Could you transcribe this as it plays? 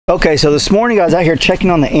Okay, so this morning I was out here checking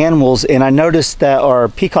on the animals, and I noticed that our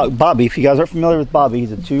peacock Bobby, if you guys aren't familiar with Bobby,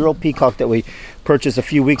 he's a 2-year-old peacock that we purchased a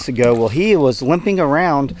few weeks ago. Well, he was limping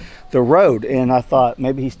around the road, and I thought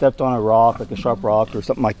maybe he stepped on a rock, like a sharp rock or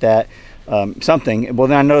something like that. Something. Well,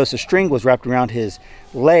 then I noticed a string was wrapped around his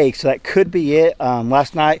leg, so that could be it.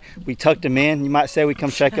 Last night we tucked him in. You might say we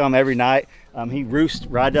come check on him every night. He roosts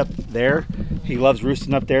right up there. He loves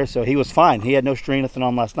roosting up there, so he was fine. He had no string, nothing on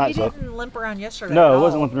him last night. He didn't limp around yesterday. No, it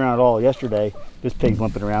wasn't limping around at all yesterday. This pig's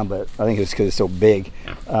limping around, but I think it's because it's so big.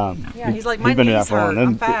 Yeah, he's like, my knees hurt.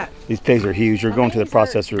 I'm fat. These pigs are huge. They're going to the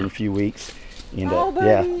processor in a few weeks. And, oh,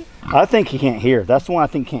 yeah, I think he can't hear. That's the one I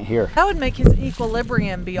think can't hear. That would make his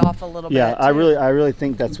equilibrium be off a little bit. Yeah, I really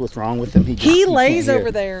think that's what's wrong with him. He lays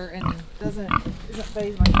over there and isn't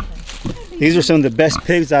phased by anything. These are some of the best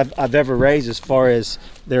pigs I've ever raised, as far as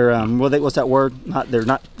their what's that word?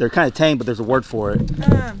 They're kind of tame, but there's a word for it.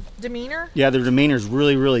 Demeanor? Yeah, their demeanor is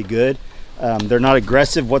really good. They're not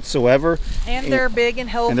aggressive whatsoever. And they're big and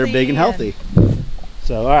healthy. And they're big and healthy.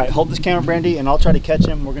 So, all right, hold this camera, Brandy, and I'll try to catch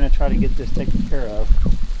him. We're going to try to get this taken care of.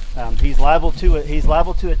 He's liable to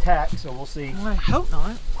attack, so we'll see. Well, I hope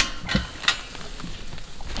not.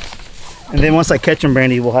 And then once I catch him,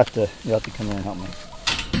 Brandy, you'll have to come in and help me.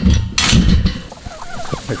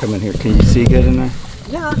 Here, come in here. Can you see good in there?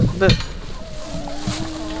 Yeah, but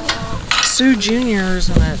Sue Jr. is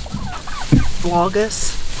in it.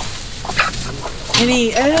 Vlogus.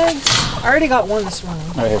 Any eggs? I already got one this morning.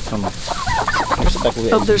 All right, here, come on.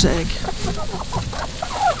 Oh, there's an egg.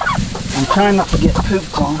 I'm trying not to get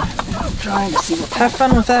pooped on. I'm trying to see what. Have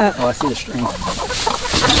fun with that. Oh, I see the string.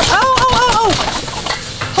 Oh!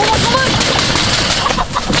 Hold on!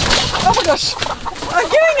 Oh my gosh! I'm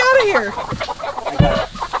getting out of here! I got it.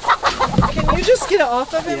 Can you just get it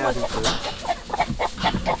off of him? Yeah,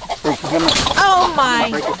 Oh my!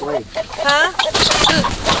 Break his leg. Huh?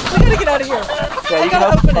 We gotta get out of here. Yeah, you can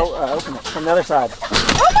open it. Open it from the other side.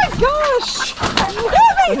 Oh my gosh!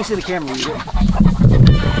 Let me see the camera.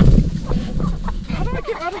 How do I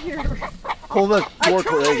get out of here? Pull the door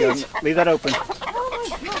toward. There you go. Leave that open. Oh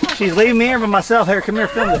my gosh! She's leaving me here by myself. Here, come here,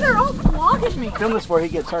 film this. They're all blocking me. Film this before he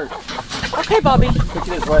gets hurt. Okay, Bobby. Look at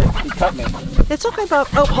his leg. He cut me. It's okay, Bob.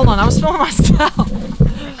 Oh, hold on. I was filming myself.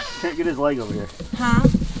 Can't get his leg over here. Huh?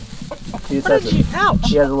 He just What has did you? Ouch!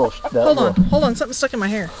 He has a little. Hold on. Something stuck in my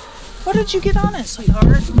hair. What did you get on it,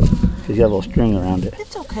 sweetheart? He's got a little string around it.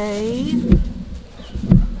 It's okay.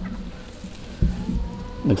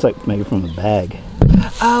 Looks like maybe from a bag.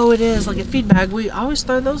 Oh, it is like a feed bag. We always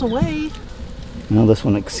throw those away. No, this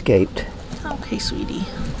one escaped. Okay, sweetie.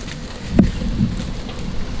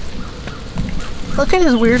 Look at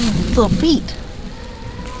his weird little feet.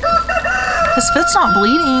 His foot's not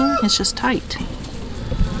bleeding. It's just tight.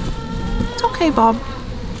 It's okay, Bob.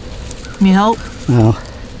 Let me help? No.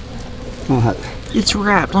 It's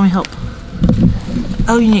wrapped. Let me help.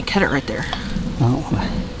 Oh, you need to cut it right there. Oh.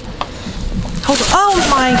 Hold on. Oh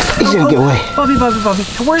my! He's gonna get away. Bobby.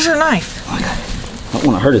 Where's your knife? I don't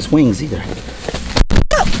want to hurt his wings either.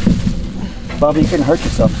 Bobby, you couldn't hurt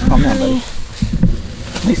yourself. Calm down, buddy.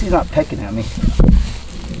 At least he's not pecking at me.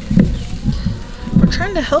 We're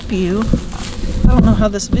trying to help you. I don't know how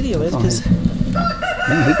this video is because.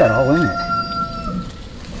 Man, he got all in it.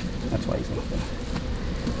 That's why he's looking.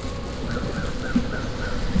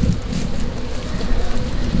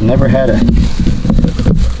 Never had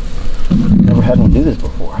one do this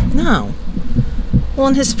before. No. Well,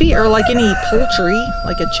 and his feet are like any poultry,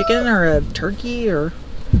 like a chicken or a turkey or.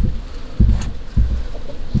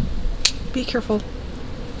 Be careful.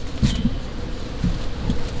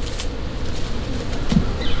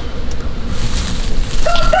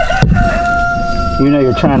 You know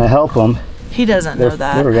you're trying to help him. He doesn't know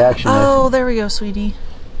that. Their reaction is. Oh, there we go, sweetie.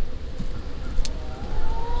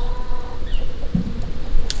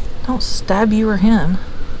 Don't stab you or him.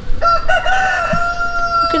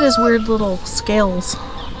 Look at his weird little scales.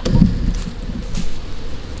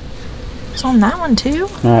 It's on that one too.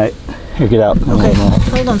 All right, here, get out. Okay,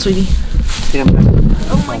 hold on, sweetie. Stand back.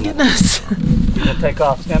 Oh my goodness. You're gonna take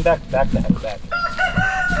off. Stand back.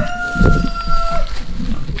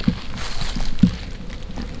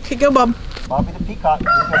 Okay, go, Bob. Bobby the peacock. Here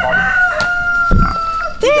you go, Bobby.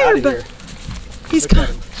 There, but he's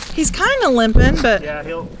kind of limping, but yeah,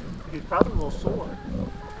 he's probably a little sore.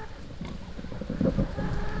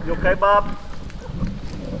 You okay, Bob?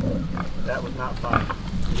 That was not fun.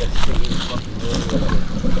 You got to see he was fucking really good.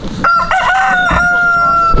 What was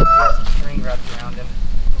wrong with him? He had some string wrapped around him.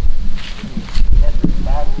 He had this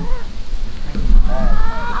bag. String in the bag.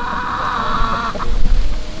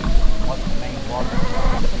 What's the main water?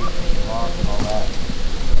 And all that.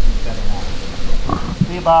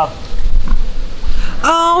 See you, Bob. Bob.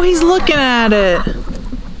 Oh, he's looking at it.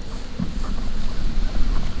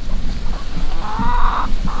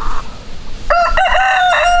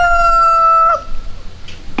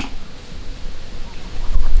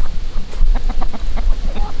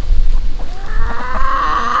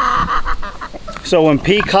 So when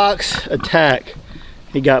peacocks attack,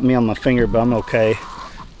 he got me on my finger, but I'm okay.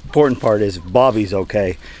 Important part is Bobby's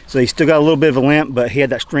okay. So he still got a little bit of a limp, but he had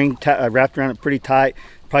that string wrapped around it pretty tight.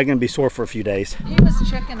 Probably gonna be sore for a few days. He was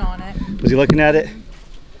checking on it. Was he looking at it?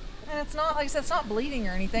 And it's not, like I said, it's not bleeding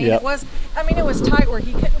or anything. Yep. It was, I mean, it was tight where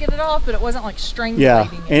he couldn't get it off, but it wasn't like strangulating Yeah,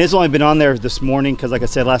 it. and it's only been on there this morning because, like I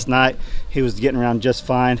said, last night he was getting around just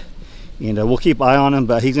fine. And we'll keep eye on him,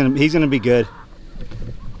 but he's gonna be good.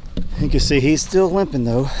 You can see he's still limping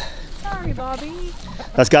though. Sorry, Bobby.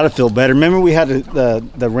 That's got to feel better. Remember we had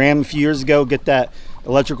the ram a few years ago get that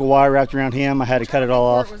electrical wire wrapped around him? I had to cut it all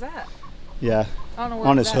off. Where was that? Yeah, I don't know where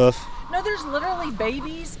on it was his at. hoof. No, there's literally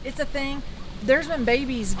babies. It's a thing. There's been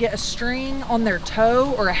babies get a string on their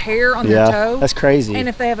toe or a hair on their toe. That's crazy. And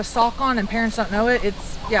if they have a sock on and parents don't know it,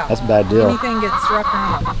 it's, yeah. That's a bad deal. Anything gets wrapped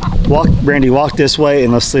around them. Walk, Brandy, walk this way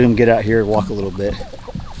and let's let him get out here and walk a little bit.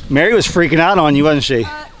 Mary was freaking out on you, wasn't she?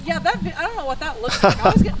 Yeah, I don't know what that looks like. I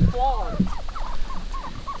was getting flogged.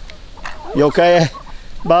 You okay,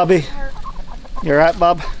 Bobby? You all right,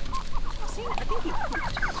 Bob? I think he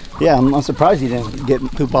pooped. Yeah, I'm surprised he didn't get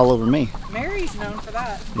poop all over me. Mary's known for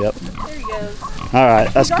that. Yep. There he goes. All right,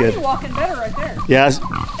 that's He's good. already walking better right there. Yeah.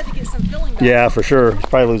 Had to get some filling back. Yeah, for sure. He's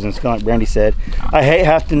probably losing his feeling, like Brandy said. I hate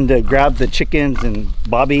having to grab the chickens and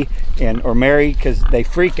Bobby or Mary because they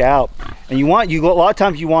freak out. And a lot of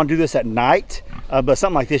times you want to do this at night, but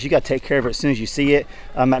something like this, you got to take care of it as soon as you see it.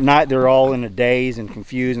 At night, they're all in a daze and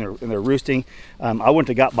confused and they're roosting. I wouldn't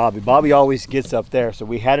have got Bobby. Bobby always gets up there, so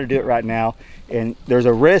we had to do it right now. And there's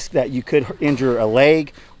a risk that you could injure a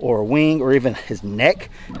leg or a wing or even his neck.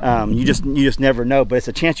 You just never know, but it's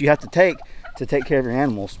a chance you have to take care of your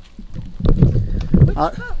animals. Which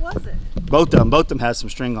cut was it? Both of them has some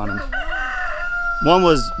string on them.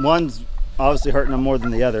 One's obviously hurting them more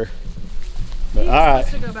than the other. But, all right.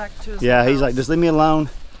 To go back to his Yeah, he's house. like, just leave me alone,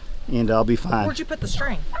 and I'll be fine. Where'd you put the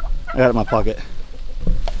string? I got it in my pocket.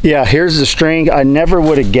 Yeah, here's the string. I never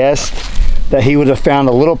would have guessed that he would have found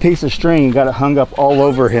a little piece of string and got it hung up all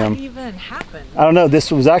over him. How does that even happen? I don't know. This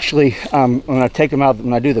was actually when I take them out,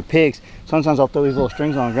 when I do the pigs, sometimes I'll throw these little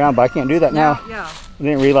strings on the ground, but I can't do that now. Yeah. I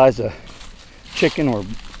didn't realize a chicken or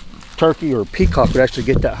turkey or peacock would actually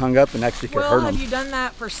get that hung up and actually could hurt Well, them. have you done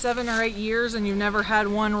that for 7 or 8 years and you've never had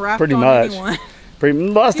one wrapped Pretty on much. anyone?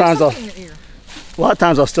 A lot of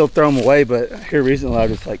times I'll still throw them away, but here recently I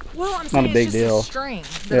was just like, well, I'm not saying a big it's deal. just a string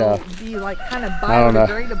that'll be like kind of I don't know.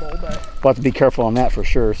 biodegradable, but We'll have to be careful on that for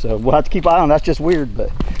sure. So we'll have to keep an eye on it. That's just weird, but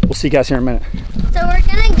we'll see you guys here in a minute. So we're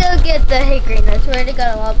gonna go get the hay green. That's where they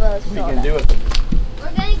got a lot of those. You can do it.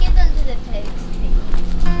 We're gonna get them to the pigs.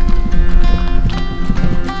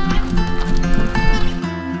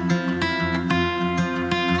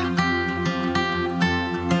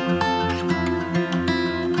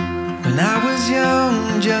 When I was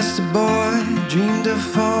young, just a boy, dreamed of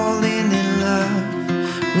falling in love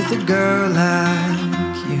with a girl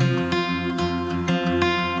like you.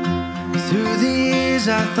 Through the years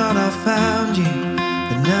I thought I found you,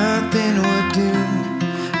 but nothing would do.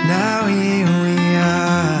 Now here we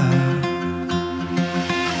are.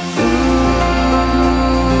 Ooh,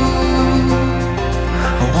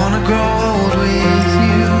 I wanna grow old with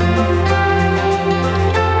you.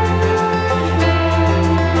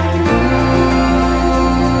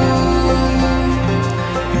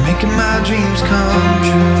 Making my dreams come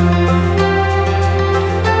true.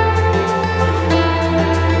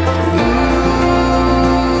 Ooh,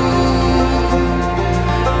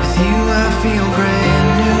 with you I feel brand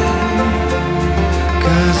new,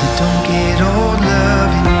 'cause I don't get old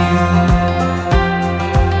loving you.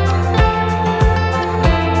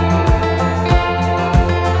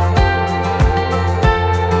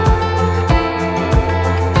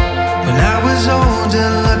 When I was older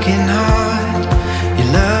looking hard, your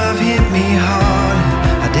love hit me hard.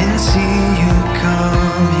 I didn't see you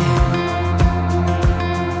coming.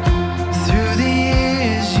 Through the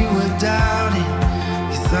years you were doubting,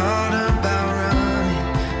 you thought about running.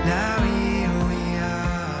 Now here we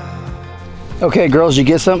are. Okay, girls, you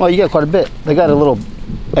get some? Oh, you got quite a bit. They got a little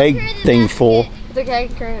egg thing full. It's okay,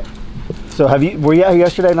 current. So were you out here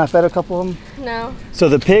yesterday and I fed a couple of them? No. So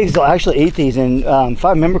the pigs will actually eat these, and if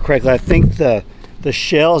I remember correctly, I think the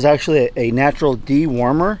shell is actually a natural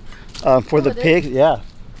dewormer for the pigs. Yeah,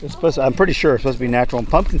 it's supposed to, I'm pretty sure it's supposed to be natural, and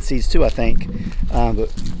pumpkin seeds too, I think. But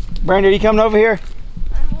Brandon, are you coming over here?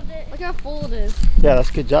 Look how full it is. Yeah,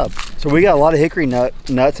 that's a good job. So we got a lot of hickory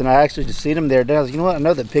nuts, and I actually just seen them there. I was like, you know what? I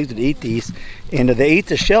know that pigs would eat these, and they eat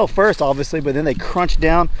the shell first, obviously, but then they crunch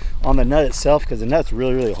down on the nut itself because the nut's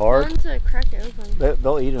really, really hard. I want to crack it open.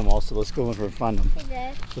 They'll eat them also. Let's go over and find them. Hey,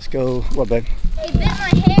 Dad. Let's go. What, babe? He bit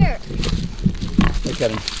my hair. Look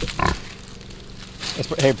at him.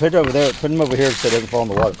 Hey, put it over there. Put him over here so it doesn't fall in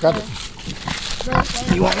the water. Grab it.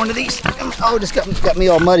 You want one of these? Oh, it just got me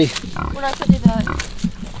all muddy. We're not gonna do that.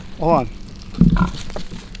 Hold on.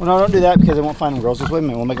 Well, no, don't do that because I won't find them, girls. Just wait a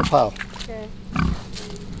minute. We'll make a pile. Okay.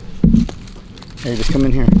 Here, just come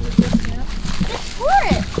in here. Just pour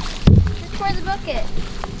it. Just pour the bucket.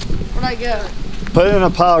 Where'd I go? Put it in a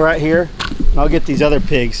pile right here, and I'll get these other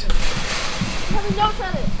pigs. Honey, don't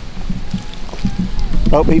touch it.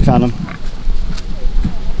 Oh, he found them.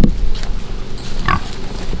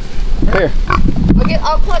 Here.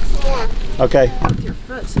 I'll collect some more. Okay. With your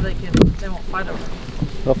foot so they won't fight over you.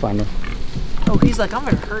 They'll find them. Oh, he's like, I'm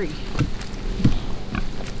gonna hurry.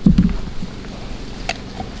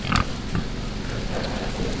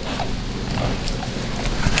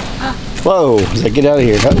 Whoa, he's like, get out of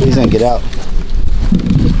here. Oh, he's gonna get out.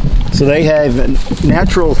 So they have a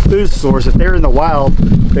natural food source. If they're in the wild,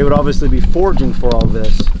 they would obviously be foraging for all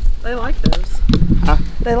this. They like those. Huh?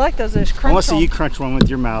 They like those. There's crunch. I want to see you crunch one with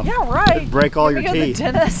your mouth. Yeah, right. It'd break all your Here we go to teeth. the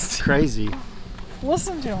dentist. It's crazy.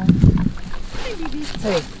 Listen to them.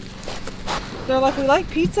 Hey. They're like, we like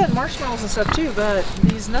pizza and marshmallows and stuff too, but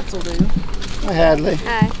these nuts will do. Hi, Hadley.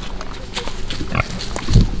 Hi.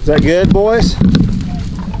 Is that good, boys?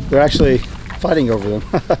 They're actually fighting over them.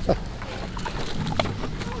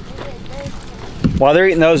 While they're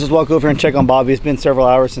eating those, let's walk over and check on Bobby. It's been several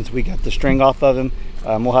hours since we got the string off of him.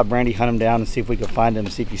 We'll have Brandy hunt him down and see if we can find him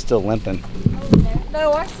and see if he's still limping.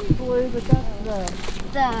 No, I see blue, but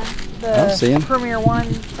that's I don't see him. Premier one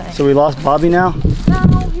thing. So we lost Bobby now?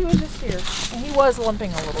 No, he was just here. And he was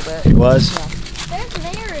limping a little bit. He was? Yeah. There's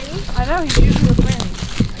Mary. I know, he's usually with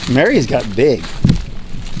Mary. Mary's got big.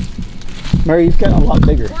 Mary, you've gotten a lot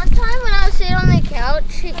bigger. One time when I was sitting on the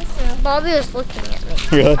couch, Bobby was looking at me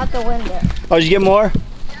Really? out the window. Oh, did you get more?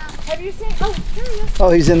 Have you seen? Oh, here he is. Oh,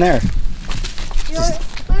 he's in there.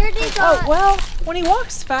 Where did he go? Oh, well, when he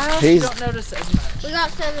walks fast, you He's- don't notice it as much. We got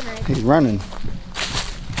 7 eggs. He's running.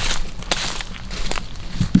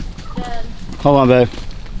 Dead. Hold on, babe.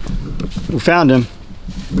 We found him.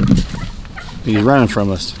 He's running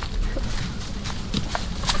from us.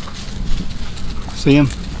 See him?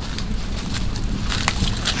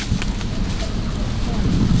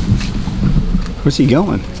 Where's he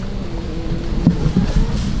going?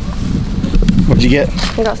 What'd you get?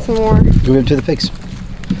 I got some more. Go give it to the pigs.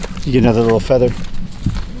 You get another little feather.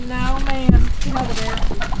 No, man. Get over there.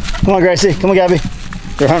 Come on, Gracie. Come on, Gabby.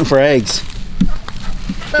 They're hunting for eggs.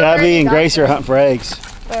 Gabby and Gracie are hunting for eggs.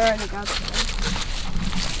 I already got some.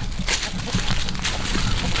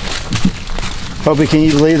 Hopefully, can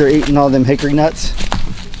you believe they're eating all them hickory nuts?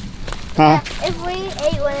 Huh? If we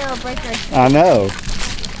ate one, it'll break our teeth. I know.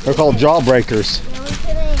 They're called jawbreakers. Yeah, we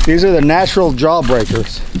couldn't. These are the natural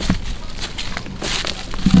jawbreakers.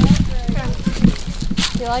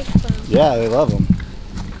 Do you like them? Yeah, they love them.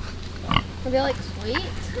 Are they like sweet?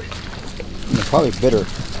 They're probably bitter.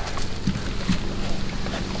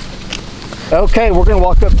 Okay, we're gonna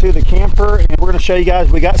walk up to the camper and we're gonna show you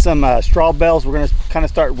guys. We got some straw bales. We're gonna kind of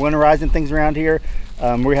start winterizing things around here.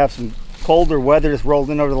 We have some colder weather that's rolled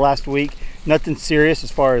in over the last week. Nothing serious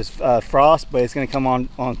as far as frost, but it's gonna come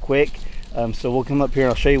on quick. So we'll come up here and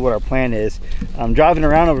I'll show you what our plan is. Driving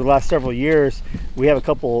around over the last several years, we have a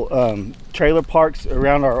couple trailer parks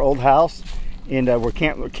around our old house, and where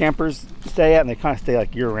campers stay at, and they kind of stay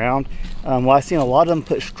like year round. Well, I've seen a lot of them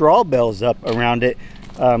put straw bales up around it,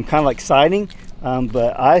 kind of like siding,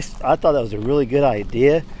 but I thought that was a really good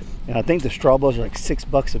idea. And I think the straw bales are like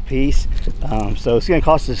 $6 a piece. So it's gonna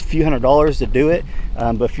cost us a few $100s to do it.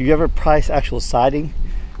 But if you ever price actual siding,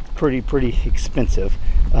 pretty expensive.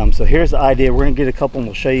 So here's the idea. We're gonna get a couple and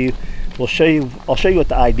I'll show you what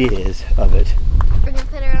the idea is of it. We're gonna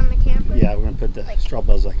put it on the camper. Yeah, we're gonna put the straw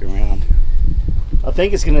bales like around. I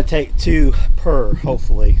think it's gonna take 2 per,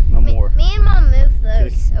 hopefully, no more. Me and Mom moved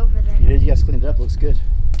those over there. You did? You guys cleaned it up, looks good.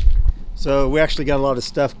 So we actually got a lot of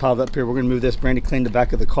stuff piled up here. We're gonna move this. Brandy cleaned the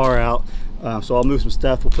back of the car out. So I'll move some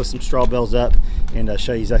stuff, we'll put some straw bales up and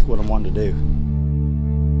show you exactly what I'm wanting to do.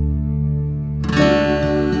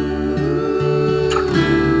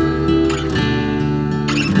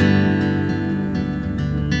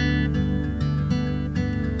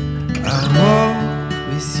 I'll walk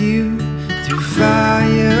with you through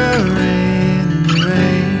fire and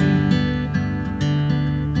rain,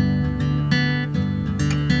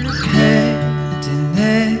 hand in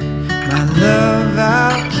hand, my love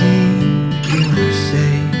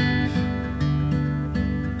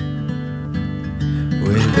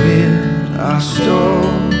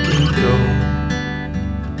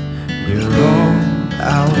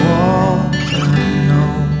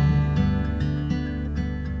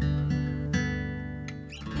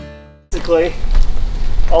basically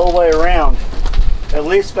all the way around, at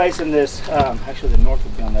least facing this. Actually, the north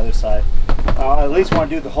would be on the other side. I at least want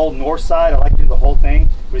to do the whole north side. I like to do the whole thing.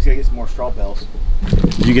 We just gotta get some more straw bales.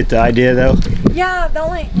 Did you get the idea though? Yeah, the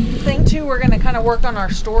only thing too, we're gonna kind of work on our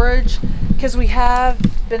storage because we have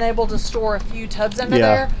been able to store a few tubs under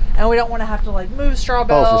there, and we don't want to have to like move straw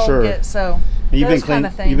bale. Oh, for sure. You've been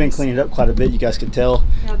cleaning it up quite a bit. You guys could tell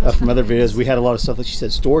from other videos. We had a lot of stuff, like she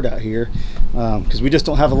said, stored out here because we just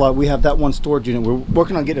don't have a lot. We have that one storage unit. We're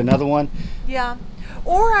working on getting another one. Yeah,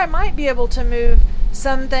 or I might be able to move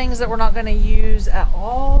some things that we're not going to use at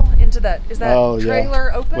all into that. Is that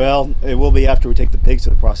trailer open? Well, it will be after we take the pigs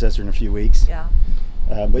to the processor in a few weeks. Yeah.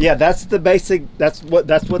 But yeah, that's the basic. That's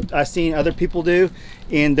what I've seen other people do,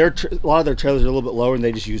 and a lot of their trailers are a little bit lower, and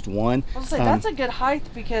they just used one. I was like, that's a good height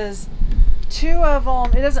because two of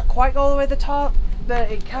them, it doesn't quite go all the way to the top,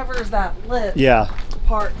 but it covers that lip.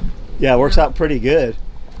 Part. Yeah, it works out pretty good.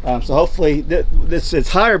 So hopefully it's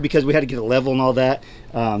higher because we had to get it level and all that.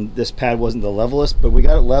 This pad wasn't the levelest, but we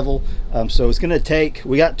got it level. So it's gonna take.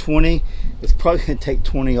 We got 20. It's probably gonna take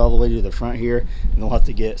 20 all the way to the front here, and we'll have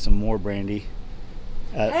to get some more brandy.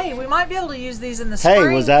 Hey, we might be able to use these in the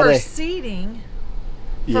spring for seeding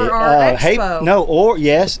for our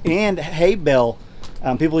expo. And hay bale.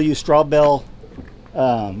 People use straw bale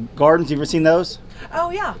gardens. You ever seen those? Oh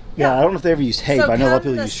yeah. Yeah, I don't know if they ever use hay, but I know a lot of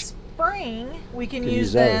people use. Spring, we can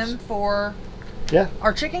use them for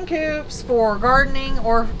our chicken coops, for gardening,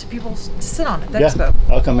 or to people to sit on at the expo.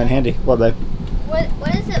 That'll come in handy. What, babe?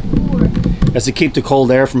 What is it for? That's to keep the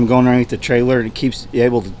cold air from going underneath the trailer, and it keeps you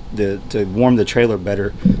able to warm the trailer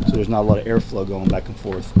better, so there's not a lot of airflow going back and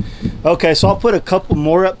forth. Okay, so I'll put a couple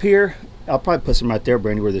more up here. I'll probably put some right there,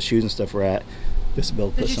 Brandy, where the shoes and stuff are at. Just to be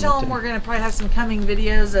able to Did you tell them we're going to probably have some coming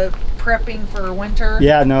videos of prepping for winter?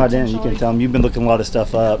 Yeah, no, I didn't. You can tell them. You've been looking a lot of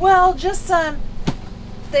stuff up. Well, just some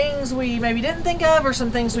things we maybe didn't think of, or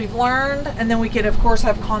some things we've learned, and then we could, of course,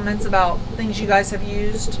 have comments about things you guys have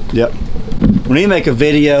used. Yep. We need to make a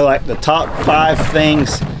video like the top 5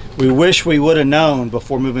 things we wish we would have known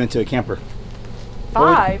before moving into a camper.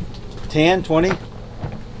 5? 10, 20?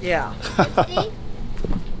 Yeah. 50?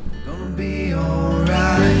 Gonna be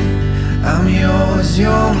alright. I'm yours,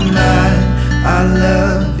 you're mine. Our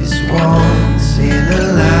love is once in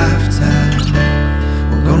a lifetime.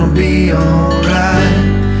 We're gonna be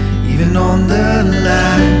alright, even on the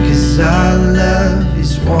line, 'cause our love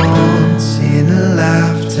is once in a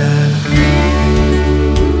lifetime.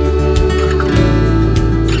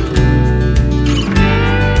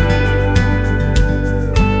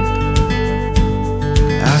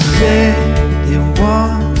 I said it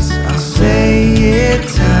once, I'll say it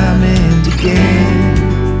time and again.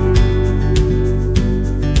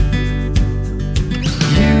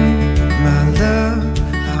 You, my love,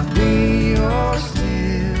 I'll be yours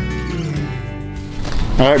still.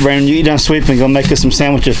 All right, Brandon, you eat done sweeping. Go make us some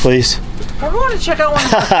sandwiches, please. We're going to check out one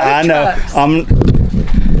of our food I know. trucks.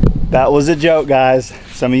 That was a joke, guys.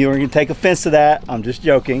 Some of you are going to take offense to that. I'm just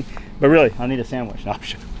joking. But really, I need a sandwich. No, I'm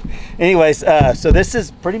sure. Anyways, so this is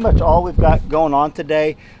pretty much all we've got going on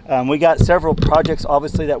today. We got several projects,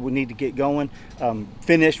 obviously, that we need to get going,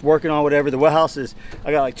 finished, working on whatever. The well house is,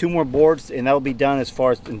 I got like 2 more boards, and that'll be done as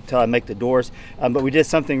far as until I make the doors. But we did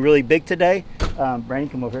something really big today. Brandon,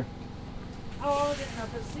 come over here. Oh, I didn't know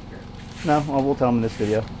if it's a secret. No, well, we'll tell them in this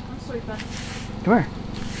video. I'm sweeping. Come here.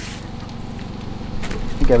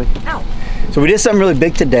 Okay, Gabby. Ow. So we did something really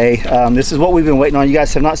big today. This is what we've been waiting on. You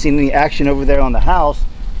guys have not seen any action over there on the house.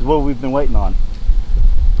 This is what we've been waiting on.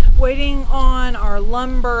 Waiting on our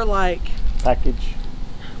lumber, like, Package.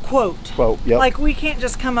 quote. Yep. Like, we can't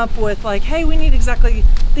just come up with like, hey, we need exactly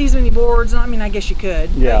these many boards. I mean, I guess you could.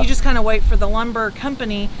 Yeah. But you just kind of wait for the lumber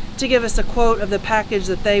company to give us a quote of the package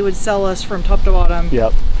that they would sell us from top to bottom.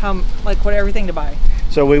 Yep. How, like, what everything to buy.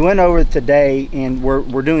 So we went over today, and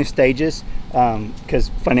we're doing stages because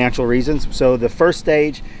financial reasons. So the first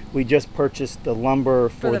stage, we just purchased the lumber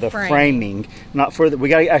for the framing, not for the. We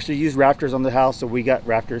got to actually use rafters on the house, so we got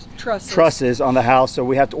trusses on the house. So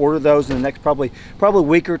we have to order those in the next probably a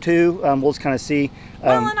week or 2. We'll just kind of see.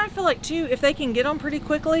 Well, and I feel like too, if they can get them pretty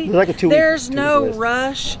quickly, like a 2 week. There's no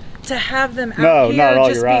rush to have them out here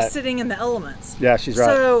just be sitting in the elements. Yeah, she's right.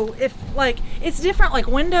 So if like it's different, like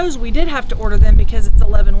windows, we did have to order them because it's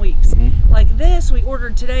 11 weeks. Like this, we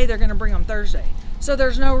ordered today. They're going to bring them Thursday. So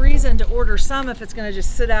there's no reason to order some if it's going to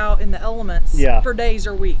just sit out in the elements for days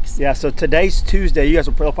or weeks. Yeah. So today's Tuesday. You guys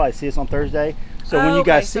will probably see us on Thursday. So when you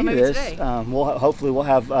guys see this, hopefully we'll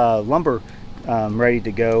have lumber ready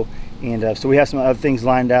to go. And so we have some other things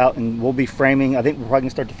lined out, and we'll be framing. I think we're probably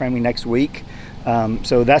gonna start the framing next week.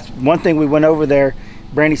 So that's one thing we went over there.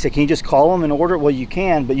 Brandy said, can you just call them and order it? Well, you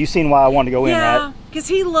can, but you seen why I wanted to go in, right? Yeah, because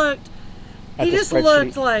he just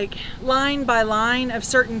looked like line by line of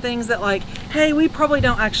certain things that like, hey, we probably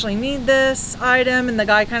don't actually need this item, and the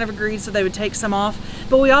guy kind of agreed, so they would take some off.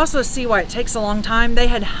 But we also see why it takes a long time. They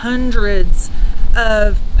had hundreds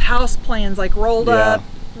of house plans like rolled up,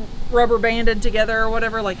 rubber banded together or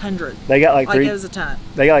whatever, like hundreds. They got like it was a ton.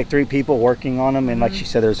 They got like 3 people working on them, and like she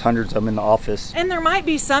said, there's hundreds of them in the office. And there might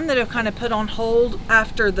be some that have kind of put on hold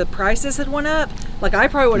after the prices had went up. Like I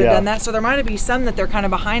probably would have done that, so there might be some that they're kind of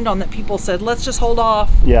behind on that people said, let's just hold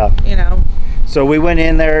off. Yeah. You know. So we went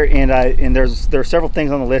in there, and there's several things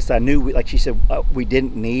on the list I knew, like she said, we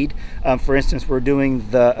didn't need. For instance, we're doing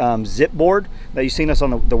the zip board that you've seen us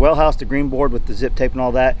on the well house, the green board with the zip tape and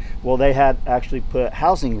all that. Well, they had actually put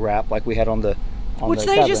housing wrap like we had on the which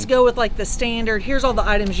they cabin. Just go with like the standard. Here's all the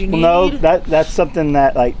items you need. No, that's something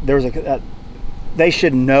that like there's a. They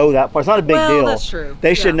should know that part. It's not a big deal. That's true.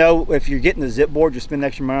 They should know if you're getting the zip board, you spend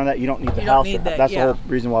extra money on that, you don't need the house. That's the whole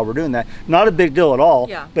reason why we're doing that. Not a big deal at all.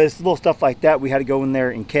 Yeah. But it's little stuff like that we had to go in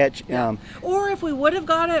there and catch. Yeah. Or if we would have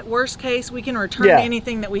got it, worst case, we can return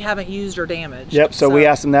anything that we haven't used or damaged. Yep. So we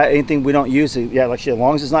asked them that anything we don't use, like as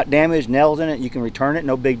long as it's not damaged, nails in it, you can return it.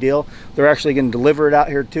 No big deal. They're actually going to deliver it out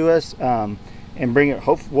here to us. And bring it.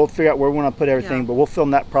 We'll figure out where we want to put everything, but we'll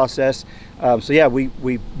film that process. So yeah,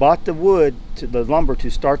 we bought the wood, the lumber to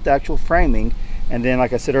start the actual framing, and then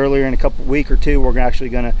like I said earlier, in a week or two, we're actually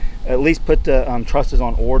going to at least put the trusses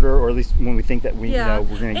on order, or at least when we think that we're going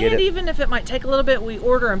to get it. And even if it might take a little bit, we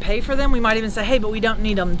order and pay for them. We might even say, hey, but we don't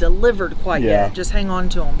need them delivered quite yet. Just hang on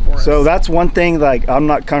to them for us. So that's one thing like I'm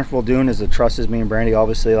not comfortable doing is the trusses. Me and Brandy,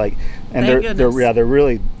 obviously, like, and they're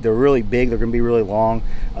really big. They're going to be really long.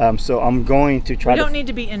 So I'm going to try. We don't need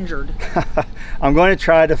to be injured. I'm going to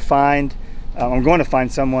try to find. I'm going to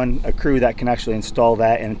find a crew that can actually install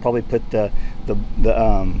that and probably put the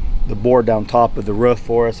board down top of the roof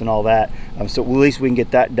for us and all that. So at least we can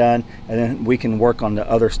get that done, and then we can work on the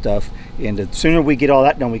other stuff. And the sooner we get all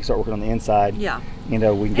that done, we can start working on the inside. Yeah. You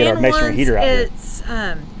know, we can get our masonry heater out here. It's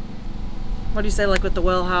what do you say, like with the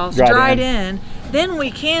well house dried in, then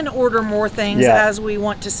we can order more things as we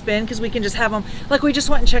want to spend, because we can just have them. Like we just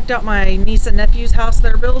went and checked out my niece and nephew's house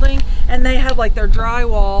they're building, and they had like their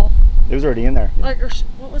drywall. It was already in there. Like,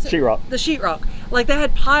 what was it? Sheetrock. The sheetrock. Like they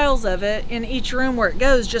had piles of it in each room where it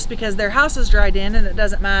goes, just because their house is dried in and it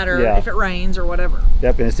doesn't matter if it rains or whatever.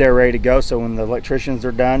 Yep, and it's there ready to go. So when the electricians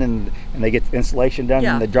are done and they get the installation done,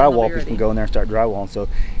 and the drywall people can go in there and start drywalling. So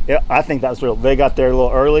I think that's real. They got there a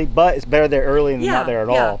little early, but it's better there early than not there at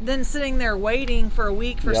all. Than sitting there waiting for a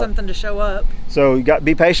week for something to show up. So you got to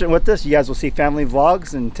be patient with us. You guys will see family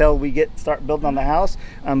vlogs until we start building on the house.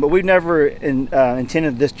 But we've never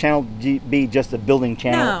intended this channel to be just a building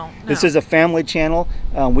channel. No. This is a family channel.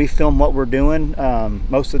 We film what we're doing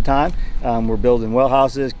most of the time. We're building well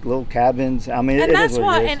houses, little cabins. I mean, and that's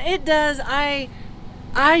why. And it does.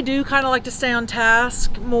 I do kind of like to stay on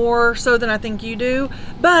task more so than I think you do,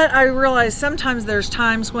 but I realize sometimes there's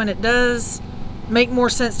times when it does make more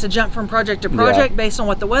sense to jump from project to project based on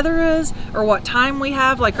what the weather is or what time we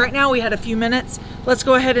have. Like right now we had a few minutes. Let's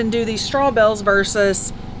go ahead and do these straw bales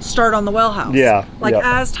versus start on the well house. Yeah. Like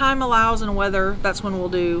as time allows and weather, that's when we'll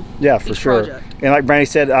do for sure. Project. And like Brandy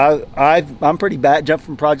said, I'm pretty bad jump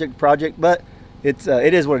from project to project, but it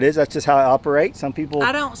is what it is. That's just how I operate. Some people,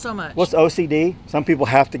 I don't so much. What's OCD? Some people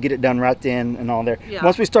have to get it done right then and all there. Yeah.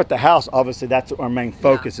 Once we start the house, obviously that's our main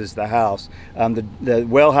focus is the house. The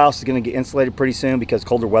well house is going to get insulated pretty soon because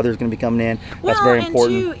colder weather is going to be coming in. That's very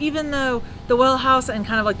important. And too, even though the well house and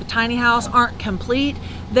kind of like the tiny house aren't complete,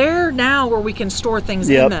 they're now where we can store things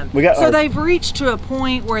in them. So they've reached to a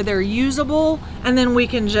point where they're usable, and then we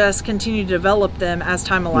can just continue to develop them as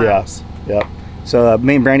time allows. Yep. So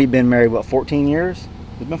me and Brandy been married, what, 14 years?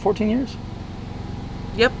 Has it been 14 years?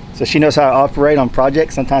 Yep. So she knows how to operate on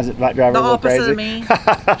projects. Sometimes it might drive her a little crazy. The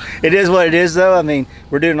opposite of me. It is what it is, though. I mean,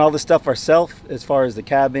 we're doing all this stuff ourselves as far as the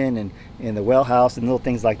cabin and the well house and little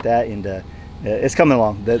things like that. And it's coming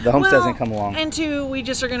along. The homestead hasn't come along. And two, we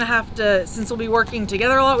just are going to have to, since we'll be working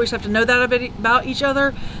together a lot, we just have to know that a bit about each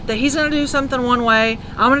other. That he's going to do something one way,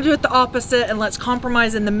 I'm going to do it the opposite, and let's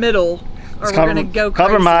compromise in the middle. Or we're gonna go crazy.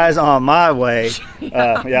 Compromise on my way.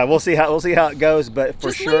 We'll see how it goes, but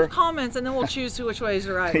for sure. Just leave comments and then we'll choose which way is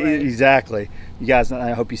the right way. Exactly. You guys,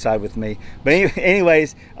 I hope you side with me. But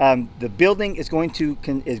anyways, the building is going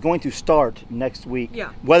to start next week. Yeah.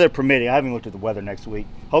 Weather permitting. I haven't looked at the weather next week.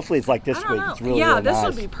 Hopefully it's like this week. It's really this nice.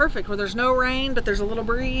 would be perfect where there's no rain, but there's a little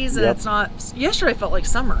breeze, and it's not. Yesterday felt like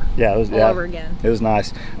summer. Yeah, it was all over again. It was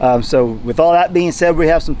nice. So with all that being said, we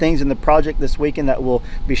have some things in the project this weekend that we'll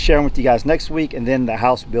be sharing with you guys next week, and then the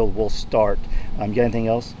house build will start. You got anything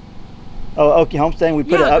else? Oh, Okie Homesteading. We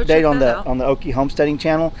put Yeah, an go check update that on the Okie Homesteading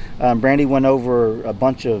channel. Brandy went over a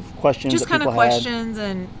bunch of questions Just that kind people of questions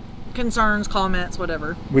and concerns, comments,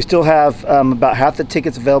 whatever. We still have about half the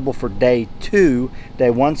tickets available for day 2. Day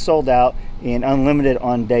 1 sold out, and unlimited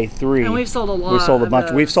on day 3. And we've sold a lot. We've sold a bunch.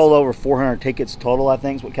 Of We've those. sold over 400 tickets total, I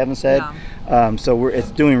think is what Kevin said. Yeah. So it's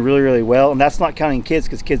doing really, really well, and that's not counting kids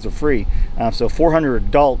because kids are free. So 400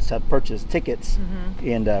 adults have purchased tickets,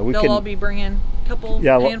 and we They'll can. all be bringing a couple,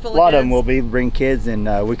 Yeah, handful a lot of of them will be bring kids, and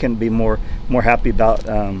we couldn't be more happy about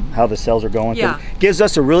how the sales are going. 'Cause Yeah. it gives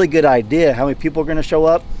us a really good idea how many people are going to show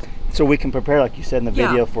up, so we can prepare, like you said in the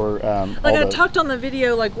video, for like all I talked on the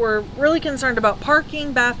video, like we're really concerned about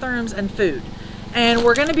parking, bathrooms, and food, and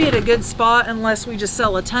we're going to be at a good spot unless we just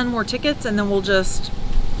sell a ton more tickets, and then we'll just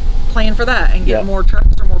plan for that and get more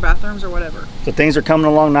trucks or more bathrooms or whatever. So things are coming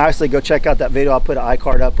along nicely. Go check out that video. I'll put an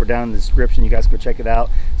iCard up or down in the description. You guys go check it out,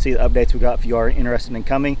 see the updates we got if you are interested in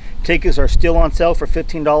coming. Tickets are still on sale for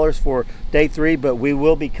 $15 for day 3, but we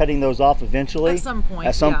will be cutting those off eventually. At some point.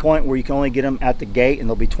 At some point where you can only get them at the gate, and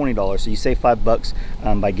they'll be $20. So you save $5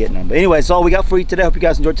 by getting them. But anyway, that's all we got for you today. Hope you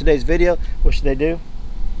guys enjoyed today's video. What should they do?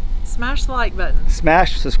 Smash the like button.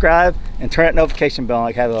 Smash, subscribe, and turn that notification bell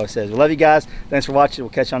like Heather always says. We love you guys. Thanks for watching.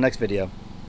 We'll catch you on the next video.